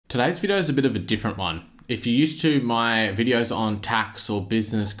Today's video is a bit of a different one. If you're used to my videos on tax or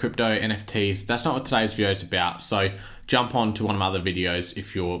business, crypto, NFTs, that's not what today's video is about. So jump on to one of my other videos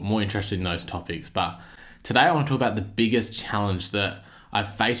if you're more interested in those topics. But today I want to talk about the biggest challenge that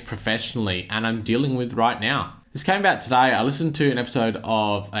I've faced professionally and I'm dealing with right now. This came about today. I listened to an episode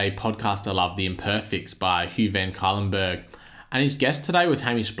of a podcast I love, The Imperfects by Hugh Van Cuylenberg. And his guest today was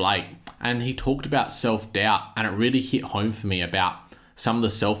Hamish Blake. And he talked about self-doubt, and it really hit home for me about some of the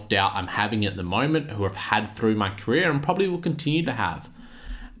self-doubt I'm having at the moment, who I've had through my career and probably will continue to have.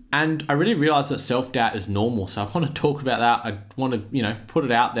 And I really realized that self-doubt is normal. So I want to talk about that. I want to, put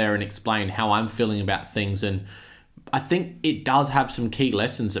it out there and explain how I'm feeling about things. And I think it does have some key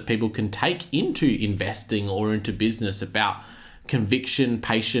lessons that people can take into investing or into business about conviction,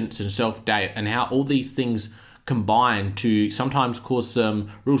 patience, and self-doubt, and how all these things combine to sometimes cause some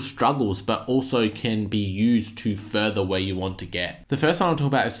real struggles, but also can be used to further where you want to get. The first one I'll talk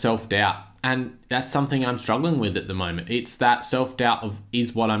about is self-doubt. And that's something I'm struggling with at the moment. It's that self-doubt of,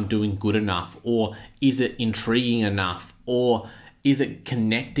 is what I'm doing good enough? Or is it intriguing enough? Or is it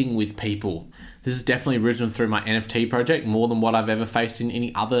connecting with people? This is definitely risen through my NFT project more than what I've ever faced in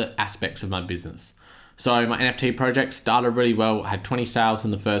any other aspects of my business. So my NFT project started really well. I had 20 sales in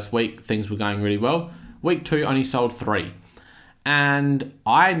the first week. Things were going really well. Week 2 only sold 3. And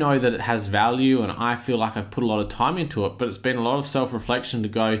I know that it has value and I feel like I've put a lot of time into it, but it's been a lot of self-reflection to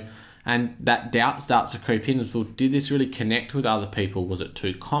go, and that doubt starts to creep in as well. Did this really connect with other people? Was it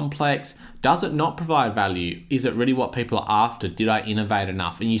too complex? Does it not provide value? Is it really what people are after? Did I innovate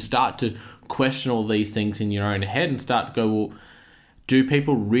enough? And you start to question all these things in your own head and start to go, well, do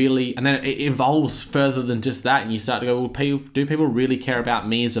people really, and then it evolves further than just that, and you start to go, well, do people really care about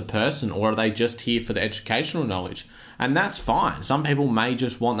me as a person, or are they just here for the educational knowledge? And that's fine. Some people may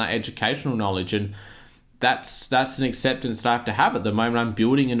just want that educational knowledge, and that's an acceptance that I have to have. At the moment, I'm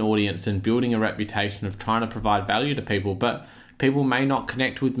building an audience and building a reputation of trying to provide value to people, but people may not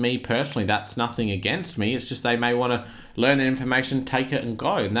connect with me personally. That's nothing against me. It's just they may want to learn the information, take it and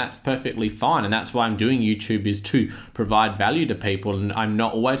go, and that's perfectly fine. And that's why I'm doing YouTube, is to provide value to people, and I'm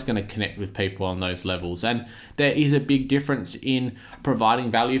not always going to connect with people on those levels. And there is a big difference in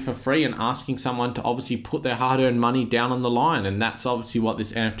providing value for free and asking someone to obviously put their hard-earned money down on the line. And that's obviously what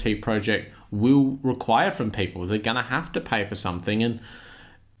this NFT project will require from people. They're going to have to pay for something, and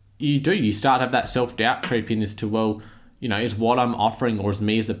you start to have that self-doubt creep in as to, well, is what I'm offering or is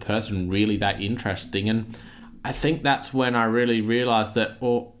me as a person really that interesting? And I think that's when I really realized that,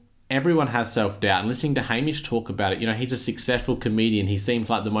 well, everyone has self-doubt. And listening to Hamish talk about it, he's a successful comedian. He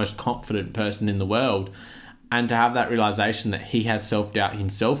seems like the most confident person in the world. And to have that realization that he has self-doubt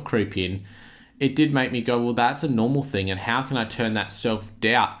himself creep in, it did make me go, well, that's a normal thing. And how can I turn that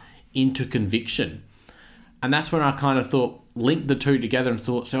self-doubt into conviction? And that's when I kind of linked the two together and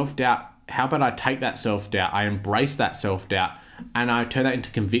thought, self-doubt, how about I take that self-doubt, I embrace that self-doubt, and I turn that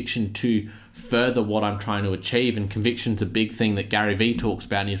into conviction to further what I'm trying to achieve. And conviction's a big thing that Gary Vee talks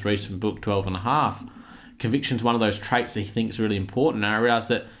about in his recent book, 12 and a Half. Conviction's one of those traits that he thinks is really important. And I realized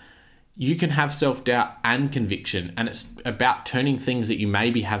that you can have self-doubt and conviction, and it's about turning things that you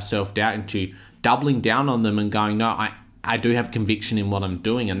maybe have self-doubt into, doubling down on them and going, no, I do have conviction in what I'm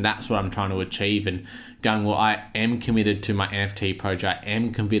doing, and that's what I'm trying to achieve, and going, well, I am committed to my NFT project, I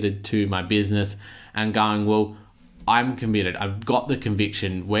am committed to my business, and going, well, I'm committed, I've got the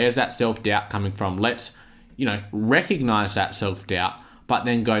conviction. Where's that self-doubt coming from? Let's, recognize that self-doubt, but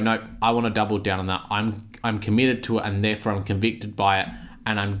then go, no, I want to double down on that. I'm committed to it, and therefore I'm convicted by it,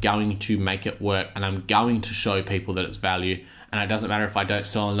 and I'm going to make it work, and I'm going to show people that it's value. And it doesn't matter if I don't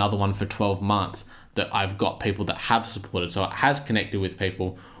sell another one for 12 months, that I've got people that have supported. So it has connected with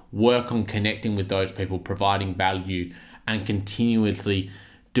people. Work on connecting with those people, providing value, and continuously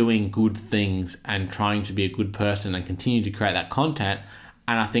doing good things and trying to be a good person and continue to create that content.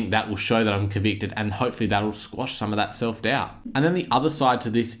 And I think that will show that I'm convicted, and hopefully that will squash some of that self-doubt. And then the other side to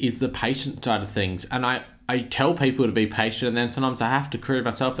this is the patient side of things. And I tell people to be patient, and then sometimes I have to query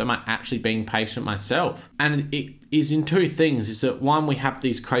myself, am I actually being patient myself? And it is in two things. Is that one, we have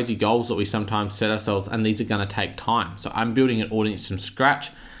these crazy goals that we sometimes set ourselves, and these are going to take time. So I'm building an audience from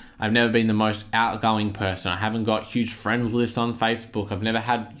scratch. I've never been the most outgoing person. I haven't got huge friends lists on Facebook. I've never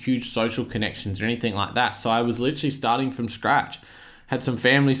had huge social connections or anything like that. So I was literally starting from scratch. Had some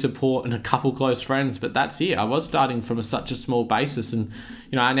family support and a couple close friends, but that's it. I was starting from such a small basis, and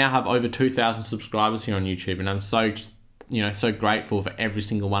I now have over 2,000 subscribers here on YouTube, and I'm so so grateful for every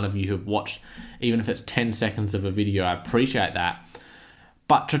single one of you who have watched, even if it's 10 seconds of a video. I appreciate that.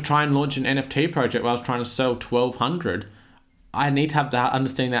 But to try and launch an NFT project where I was trying to sell 1,200, I need to have that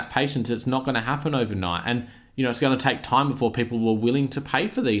understanding, that patience. It's not going to happen overnight, and you know, it's going to take time before people were willing to pay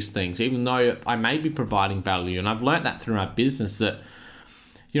for these things, even though I may be providing value. And I've learned that through my business that,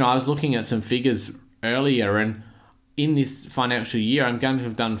 you know, I was looking at some figures earlier, and in this financial year, I'm going to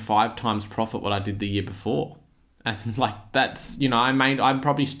have done 5 times profit what I did the year before. And like, that's, you know, I'm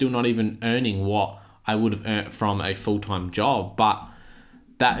probably still not even earning what I would have earned from a full-time job, but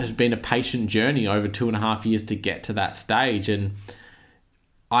that has been a patient journey over 2.5 years to get to that stage. And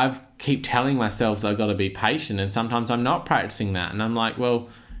I've keep telling myself that I've got to be patient, and sometimes I'm not practicing that. And I'm like, well,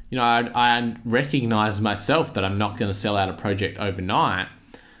 you know, I recognize myself that I'm not going to sell out a project overnight.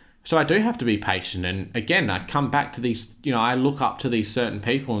 So I do have to be patient. And again, I come back to these, you know, I look up to these certain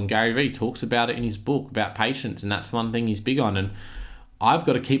people, and Gary Vee talks about it in his book about patience. And that's one thing he's big on. And I've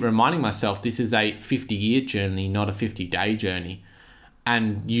got to keep reminding myself this is a 50-year journey, not a 50-day journey.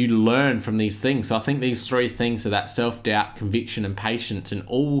 And you learn from these things. So I think these 3 things are that self-doubt, conviction, and patience, and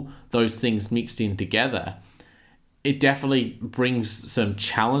all those things mixed in together. It definitely brings some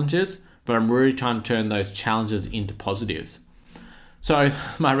challenges, but I'm really trying to turn those challenges into positives. So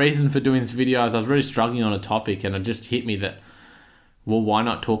my reason for doing this video is I was really struggling on a topic, and it just hit me that, well, why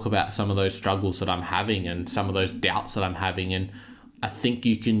not talk about some of those struggles that I'm having and some of those doubts that I'm having? And I think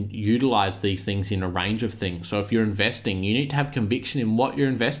you can utilize these things in a range of things. So if you're investing, you need to have conviction in what you're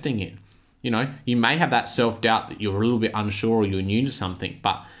investing in. You know, you may have that self-doubt that you're a little bit unsure or you're new to something,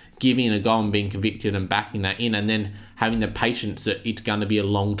 but giving it a go and being convicted and backing that in, and then having the patience that it's going to be a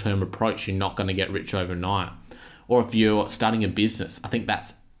long-term approach. You're not going to get rich overnight. Or if you're starting a business, I think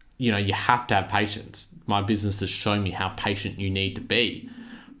that's, you know, you have to have patience. My business has shown me how patient you need to be.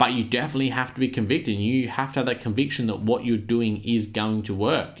 But you definitely have to be convicted. You have to have that conviction that what you're doing is going to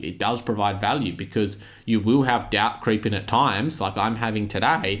work. It does provide value, because you will have doubt creep in at times, like I'm having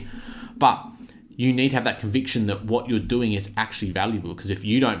today. But you need to have that conviction that what you're doing is actually valuable, because if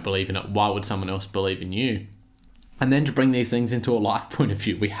you don't believe in it, why would someone else believe in you? And then to bring these things into a life point of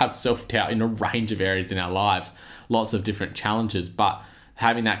view, we have self-doubt in a range of areas in our lives, lots of different challenges, but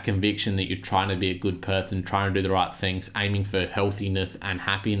having that conviction that you're trying to be a good person, trying to do the right things, aiming for healthiness and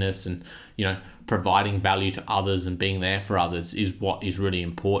happiness, and, you know, providing value to others and being there for others is what is really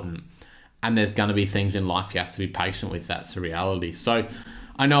important. And there's going to be things in life you have to be patient with. That's the reality. So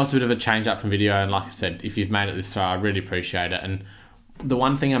I know it's a bit of a change up from video, and like I said, if you've made it this far, I really appreciate it. And the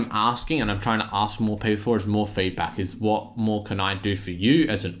one thing I'm asking, and I'm trying to ask more people for, is more feedback. Is what more can I do for you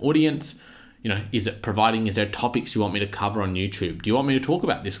as an audience? You know, is there topics you want me to cover on YouTube? Do you want me to talk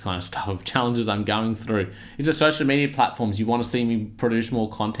about this kind of stuff, challenges I'm going through? Is there social media platforms you want to see me produce more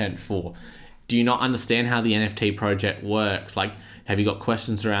content for? Do you not understand how the NFT project works? Like, have you got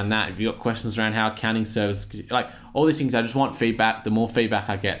questions around that? Have you got questions around how accounting service, like all these things? I just want feedback. The more feedback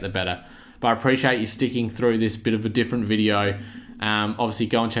I get, the better. But I appreciate you sticking through this bit of a different video. Obviously,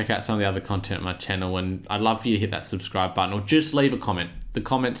 go and check out some of the other content on my channel, and I'd love for you to hit that subscribe button, or just leave a comment. The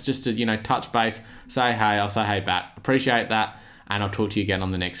comments just to, you know, touch base, say hey, I'll say hey back. Appreciate that, and I'll talk to you again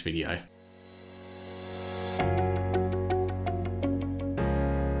on the next video.